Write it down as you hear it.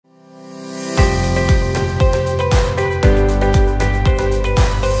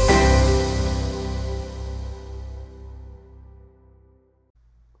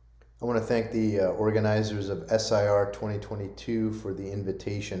thank the organizers of SIR 2022 for the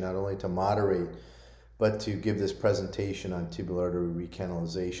invitation not only to moderate, but to give this presentation on tibial artery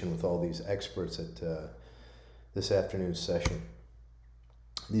recanalization with all these experts at this afternoon's session.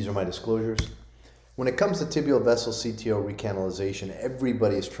 These are my disclosures. When it comes to tibial vessel CTO recanalization,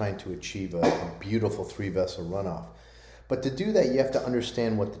 everybody is trying to achieve a beautiful 3-vessel runoff. But to do that, you have to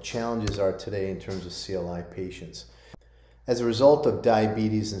understand what the challenges are today in terms of CLI patients. As a result of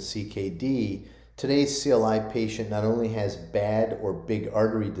diabetes and CKD, today's CLI patient not only has bad or big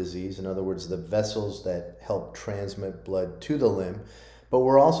artery disease, in other words, the vessels that help transmit blood to the limb, but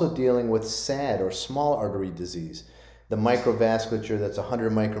we're also dealing with SAD or small artery disease. The microvasculature that's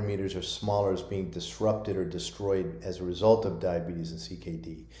 100 micrometers or smaller is being disrupted or destroyed as a result of diabetes and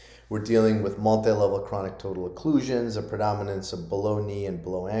CKD. We're dealing with multi-level chronic total occlusions, a predominance of below knee and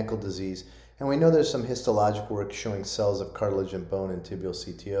below ankle disease, and we know there's some histologic work showing cells of cartilage and bone in tibial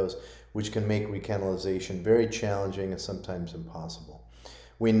CTOs, which can make recanalization very challenging and sometimes impossible.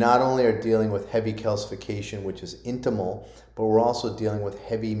 We not only are dealing with heavy calcification, which is intimal, but we're also dealing with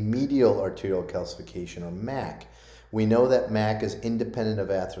heavy medial arterial calcification, or MAC. We know that MAC is independent of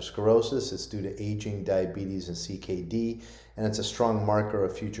atherosclerosis. It's due to aging, diabetes, and CKD, and it's a strong marker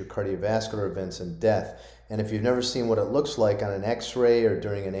of future cardiovascular events and death. And if you've never seen what it looks like on an X-ray or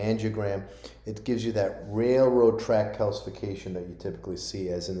during an angiogram, it gives you that railroad track calcification that you typically see,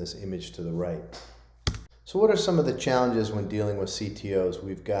 as in this image to the right. So what are some of the challenges when dealing with CTOs?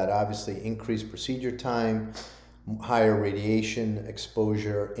 We've got obviously increased procedure time, higher radiation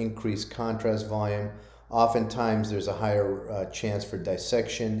exposure, increased contrast volume. Oftentimes there's a higher chance for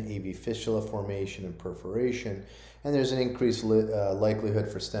dissection, AV fistula formation, and perforation, and there's an increased likelihood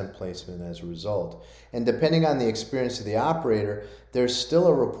for stent placement as a result. And depending on the experience of the operator, there's still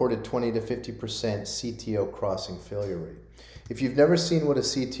a reported 20 to 50% CTO crossing failure rate. If you've never seen what a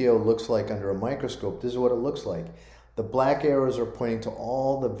CTO looks like under a microscope, this is what it looks like. The black arrows are pointing to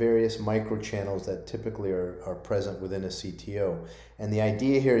all the various microchannels that typically are present within a CTO. And the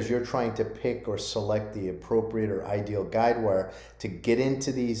idea here is you're trying to pick or select the appropriate or ideal guide wire to get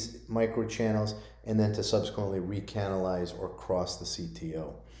into these microchannels and then to subsequently recanalize or cross the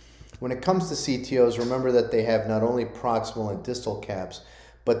CTO. When it comes to CTOs, remember that they have not only proximal and distal caps,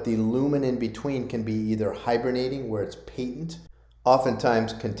 but the lumen in between can be either hibernating, where it's patent,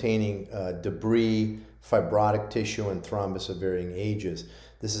 oftentimes containing debris, fibrotic tissue, and thrombus of varying ages.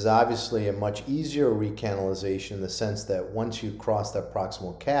 This is obviously a much easier recanalization in the sense that once you cross that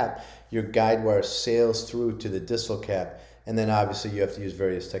proximal cap, your guide wire sails through to the distal cap, and then obviously you have to use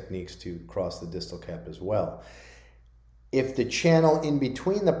various techniques to cross the distal cap as well. If the channel in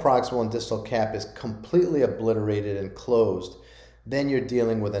between the proximal and distal cap is completely obliterated and closed, then you're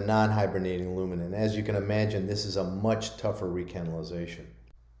dealing with a non-hibernating lumen, and as you can imagine, this is a much tougher recanalization.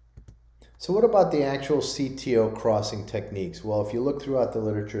 So what about the actual CTO crossing techniques? Well, if you look throughout the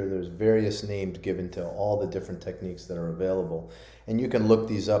literature, there's various names given to all the different techniques that are available. And you can look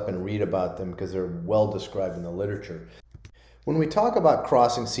these up and read about them because they're well described in the literature. When we talk about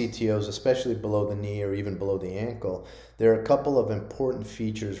crossing CTOs, especially below the knee or even below the ankle, there are a couple of important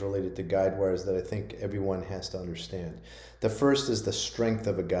features related to guide wires that I think everyone has to understand. The first is the strength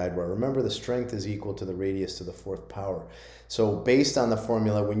of a guide wire. Remember, the strength is equal to the radius to the 4th power. So based on the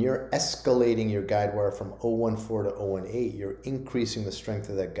formula, when you're escalating your guide wire from 0.14 to 0.18, you're increasing the strength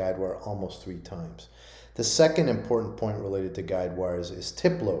of that guide wire almost 3 times. The second important point related to guide wires is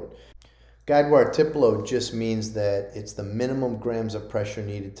tip load. Guide wire tip load just means that it's the minimum grams of pressure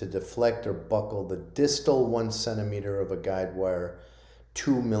needed to deflect or buckle the distal 1 centimeter of a guide wire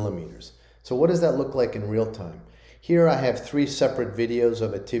 2 millimeters. So what does that look like in real time? Here I have 3 separate videos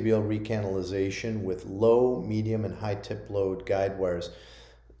of a tibial recanalization with low, medium, and high tip load guide wires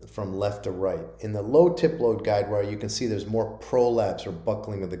from left to right. In the low tip load guide wire, you can see there's more prolapse or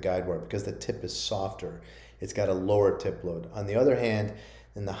buckling of the guide wire because the tip is softer. It's got a lower tip load. On the other hand,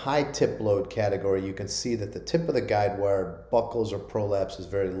 in the high tip load category, you can see that the tip of the guide wire buckles or prolapses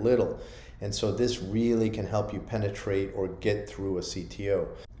very little. And so this really can help you penetrate or get through a CTO.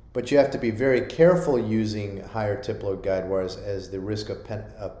 But you have to be very careful using higher tip load guide wires as the risk of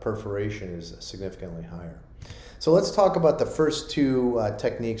perforation is significantly higher. So let's talk about the first 2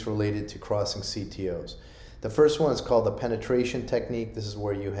 techniques related to crossing CTOs. The first one is called the penetration technique. This is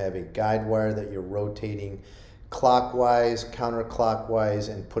where you have a guide wire that you're rotating clockwise, counterclockwise,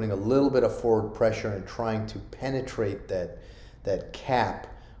 and putting a little bit of forward pressure and trying to penetrate that cap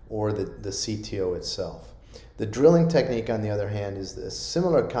or the CTO itself. The drilling technique, on the other hand, is a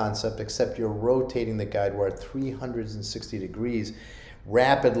similar concept, except you're rotating the guide wire 360 degrees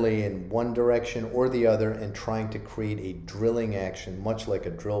rapidly in one direction or the other and trying to create a drilling action, much like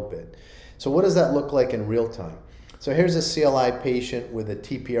a drill bit. So what does that look like in real time? So here's a CLI patient with a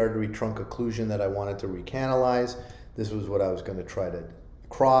TP artery trunk occlusion that I wanted to recanalize. This was what I was going to try to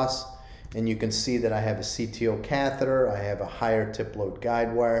cross. And you can see that I have a CTO catheter, I have a higher tip load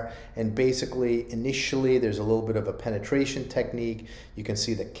guide wire, and basically initially there's a little bit of a penetration technique. You can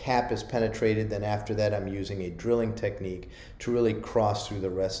see the cap is penetrated, then after that I'm using a drilling technique to really cross through the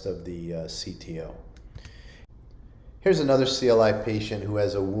rest of the CTO. Here's another CLI patient who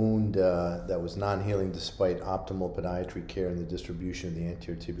has a wound that was non-healing despite optimal podiatry care and the distribution of the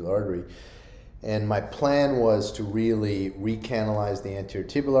anterior tibial artery. And my plan was to really recanalize the anterior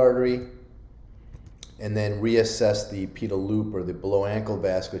tibial artery and then reassess the pedal loop or the below ankle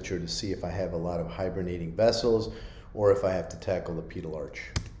vasculature to see if I have a lot of hibernating vessels or if I have to tackle the pedal arch.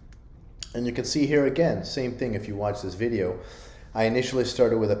 And you can see here again, same thing if you watch this video. I initially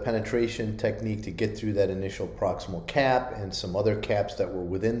started with a penetration technique to get through that initial proximal cap and some other caps that were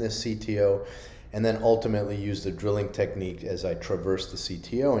within this CTO, and then ultimately used the drilling technique as I traversed the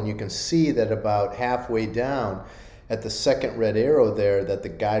CTO. And you can see that about halfway down at the second red arrow there that the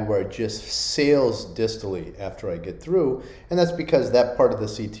guide wire just sails distally after I get through, and that's because that part of the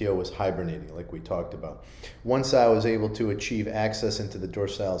CTO was hibernating like we talked about. Once I was able to achieve access into the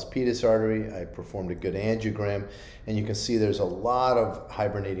dorsalis pedis artery, I performed a good angiogram, and you can see there's a lot of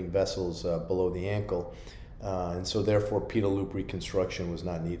hibernating vessels below the ankle, and so therefore pedal loop reconstruction was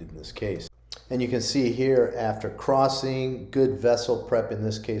not needed in this case. And you can see here after crossing, good vessel prep in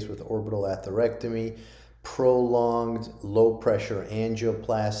this case with orbital atherectomy, prolonged low pressure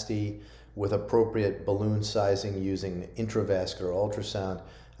angioplasty with appropriate balloon sizing using intravascular ultrasound,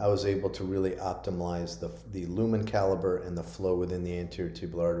 I was able to really optimize the lumen caliber and the flow within the anterior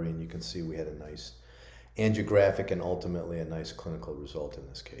tibial artery, and you can see we had a nice angiographic and ultimately a nice clinical result in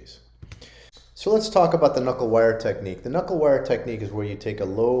this case. So let's talk about the knuckle wire technique. The knuckle wire technique is where you take a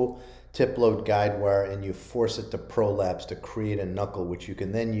low tip load guide wire and you force it to prolapse to create a knuckle, which you can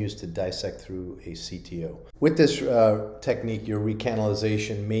then use to dissect through a CTO. With this technique, your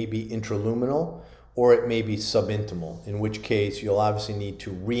recanalization may be intraluminal or it may be subintimal, in which case you'll obviously need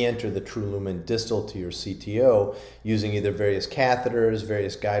to re-enter the true lumen distal to your CTO using either various catheters,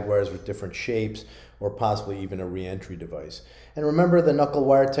 various guide wires with different shapes, or possibly even a re-entry device. And remember, the knuckle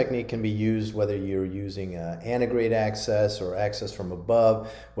wire technique can be used whether you're using antegrade access or access from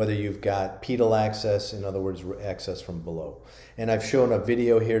above, whether you've got pedal access, in other words, access from below. And I've shown a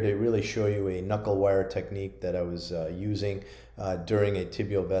video here to really show you a knuckle wire technique that I was using during a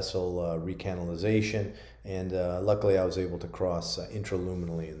tibial vessel recanalization, and luckily I was able to cross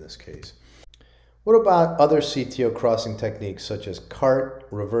intraluminally in this case. What about other CTO crossing techniques such as cart,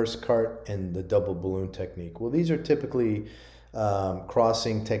 reverse cart, and the double balloon technique? Well, these are typically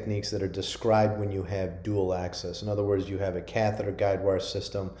crossing techniques that are described when you have dual access. In other words, you have a catheter guide wire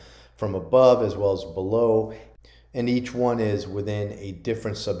system from above as well as below, and each one is within a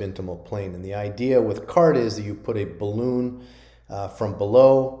different subintimal plane. And the idea with cart is that you put a balloon from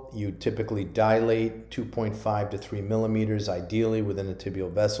below. You typically dilate 2.5 to 3 millimeters, ideally within a tibial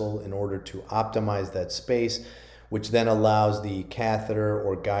vessel, in order to optimize that space, which then allows the catheter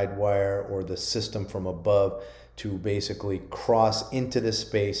or guide wire or the system from above to basically cross into this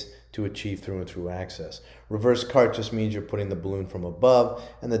space to achieve through and through access. Reverse cart just means you're putting the balloon from above,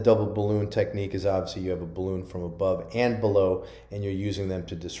 and the double balloon technique is obviously you have a balloon from above and below, and you're using them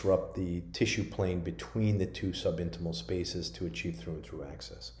to disrupt the tissue plane between the two subintimal spaces to achieve through and through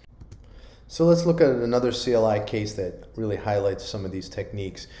access. So let's look at another CLI case that really highlights some of these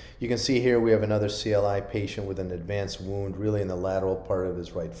techniques. You can see here we have another CLI patient with an advanced wound really in the lateral part of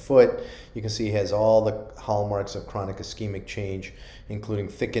his right foot. You can see he has all the hallmarks of chronic ischemic change, including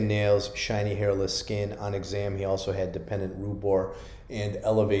thickened nails, shiny hairless skin. On exam, he also had dependent rubor and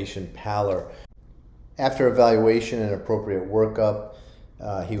elevation pallor. After evaluation and appropriate workup,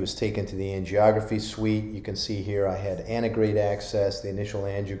 he was taken to the angiography suite. You can see here I had antegrade access. The initial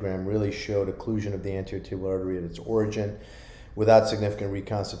angiogram really showed occlusion of the anterior tibial artery at its origin without significant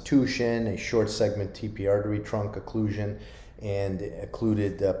reconstitution, a short segment TP artery trunk occlusion, and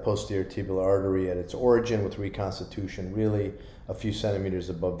occluded posterior tibial artery at its origin with reconstitution really a few centimeters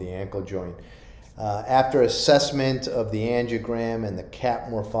above the ankle joint. After assessment of the angiogram and the cap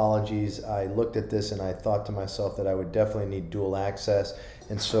morphologies, I looked at this and I thought to myself that I would definitely need dual access.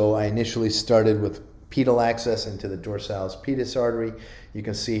 And so I initially started with pedal access into the dorsalis pedis artery. You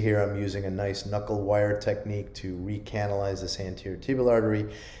can see here I'm using a nice knuckle wire technique to recanalize this anterior tibial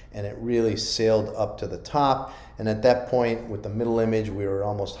artery, and it really sailed up to the top. And at that point, with the middle image, we were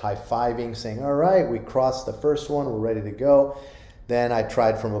almost high-fiving, saying, all right, we crossed the first one, we're ready to go. Then I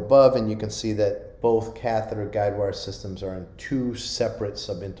tried from above, and you can see that both catheter guide wire systems are in two separate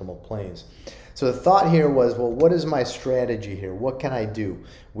subintimal planes. So the thought here was, well, what is my strategy here? What can I do?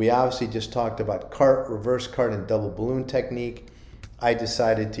 We obviously just talked about cart, reverse cart, and double balloon technique. I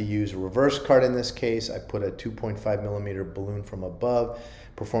decided to use reverse cart in this case. I put a 2.5 millimeter balloon from above,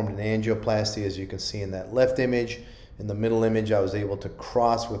 performed an angioplasty, as you can see in that left image. In the middle image, I was able to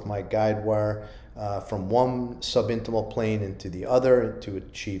cross with my guide wire from one subintimal plane into the other to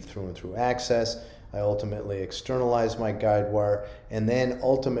achieve through and through access. I ultimately externalized my guide wire and then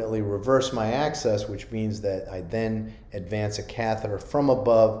ultimately reverse my access, which means that I then advance a catheter from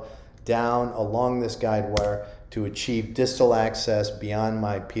above down along this guide wire to achieve distal access beyond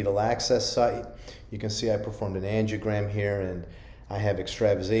my pedal access site. You can see I performed an angiogram here and I have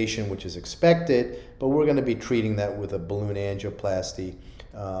extravasation, which is expected, but we're going to be treating that with a balloon angioplasty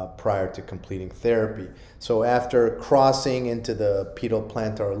prior to completing therapy. So after crossing into the pedal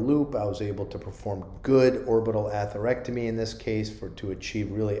plantar loop, I was able to perform good orbital atherectomy in this case to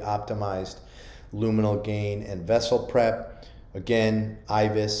achieve really optimized luminal gain and vessel prep. Again,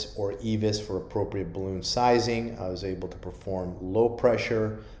 IVUS or EVUS for appropriate balloon sizing. I was able to perform low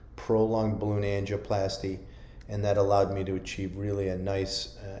pressure, prolonged balloon angioplasty, and that allowed me to achieve really a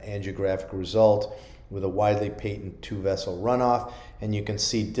nice angiographic result with a widely patent 2-vessel runoff. And you can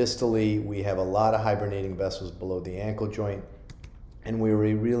see distally, we have a lot of hibernating vessels below the ankle joint, and we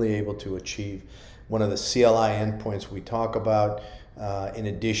were really able to achieve one of the CLI endpoints we talk about, in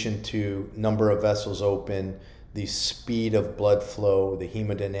addition to number of vessels open, the speed of blood flow, the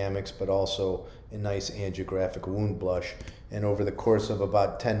hemodynamics, but also a nice angiographic wound blush. And over the course of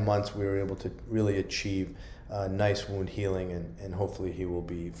about 10 months, we were able to really achieve nice wound healing, and hopefully he will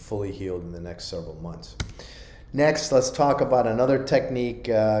be fully healed in the next several months. Next, let's talk about another technique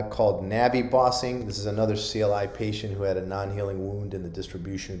called navibossing. This is another CLI patient who had a non-healing wound in the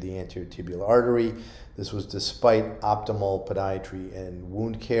distribution of the anterior tibial artery. This was despite optimal podiatry and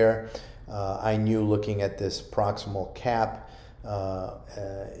wound care. I knew looking at this proximal cap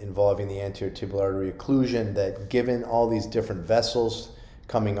involving the anterior tibial artery occlusion that given all these different vessels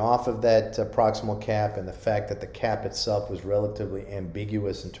coming off of that proximal cap and the fact that the cap itself was relatively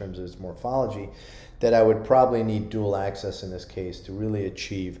ambiguous in terms of its morphology, that I would probably need dual access in this case to really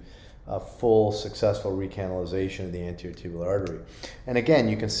achieve a full successful recanalization of the anterior tibial artery. And again,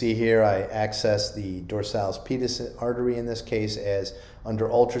 you can see here I accessed the dorsalis pedis artery in this case, as under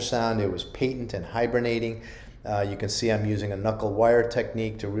ultrasound it was patent and hibernating. You can see I'm using a knuckle wire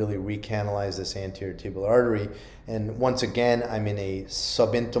technique to really recanalize this anterior tibial artery. And once again, I'm in a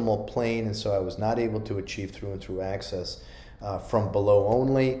subintimal plane, and so I was not able to achieve through and through access from below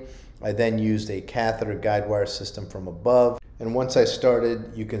only. I then used a catheter guide wire system from above. And once I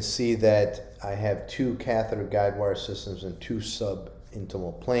started, you can see that I have two catheter guide wire systems and two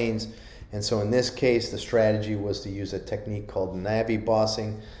subintimal planes. And so in this case, the strategy was to use a technique called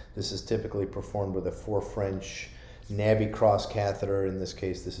navibossing. This is typically performed with a 4 French Navicross catheter. In this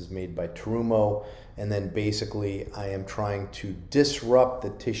case, this is made by Terumo. And then basically, I am trying to disrupt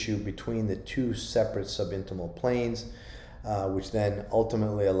the tissue between the two separate subintimal planes, which then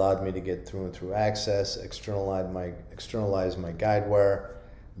ultimately allowed me to get through and through access, externalize my guide wire,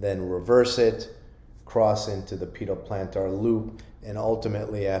 then reverse it, cross into the pedal plantar loop, and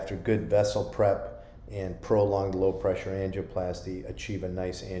ultimately, after good vessel prep and prolonged low pressure angioplasty, achieve a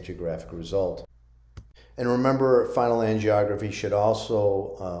nice angiographic result. And remember, final angiography should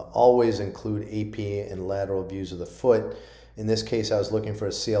also always include AP and lateral views of the foot. In this case, I was looking for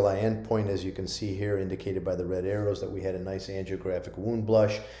a CLI endpoint, as you can see here, indicated by the red arrows, that we had a nice angiographic wound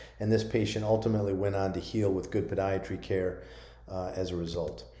blush, and this patient ultimately went on to heal with good podiatry care as a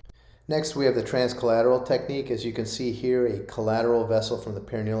result. Next, we have the transcollateral technique. As you can see here, a collateral vessel from the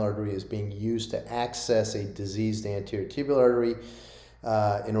perineal artery is being used to access a diseased anterior tibial artery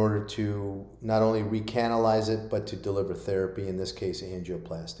in order to not only recanalize it, but to deliver therapy, in this case,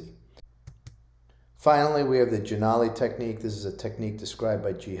 angioplasty. Finally, we have the Janali technique. This is a technique described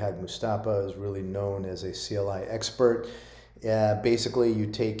by Jihad Mustafa, who's really known as a CLI expert. Basically, you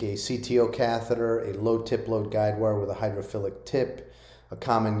take a CTO catheter, a low tip load guide wire with a hydrophilic tip. A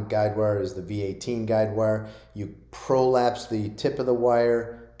common guide wire is the V18 guide wire. You prolapse the tip of the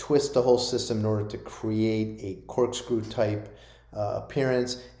wire, twist the whole system in order to create a corkscrew type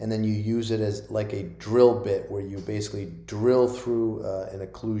appearance, and then you use it as like a drill bit where you basically drill through an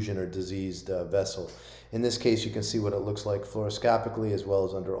occlusion or diseased vessel. In this case, you can see what it looks like fluoroscopically as well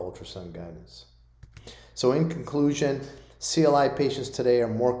as under ultrasound guidance. So in conclusion, CLI patients today are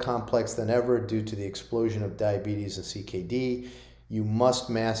more complex than ever due to the explosion of diabetes and CKD. You must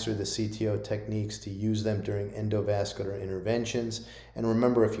master the CTO techniques to use them during endovascular interventions. And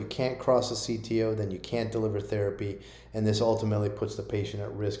remember, if you can't cross a CTO, then you can't deliver therapy, and this ultimately puts the patient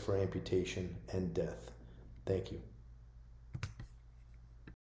at risk for amputation and death. Thank you.